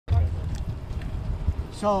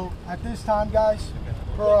So at this time, guys,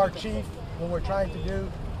 per our chief, what we're trying to do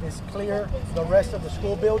is clear the rest of the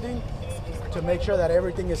school building to make sure that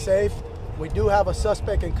everything is safe. We do have a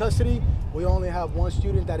suspect in custody. We only have one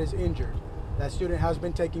student that is injured. That student has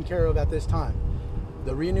been taken care of at this time.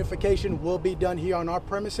 The reunification will be done here on our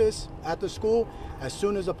premises at the school. As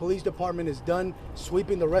soon as the police department is done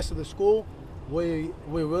sweeping the rest of the school, we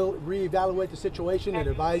will reevaluate the situation and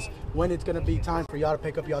advise when it's going to be time for y'all to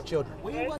pick up y'all children.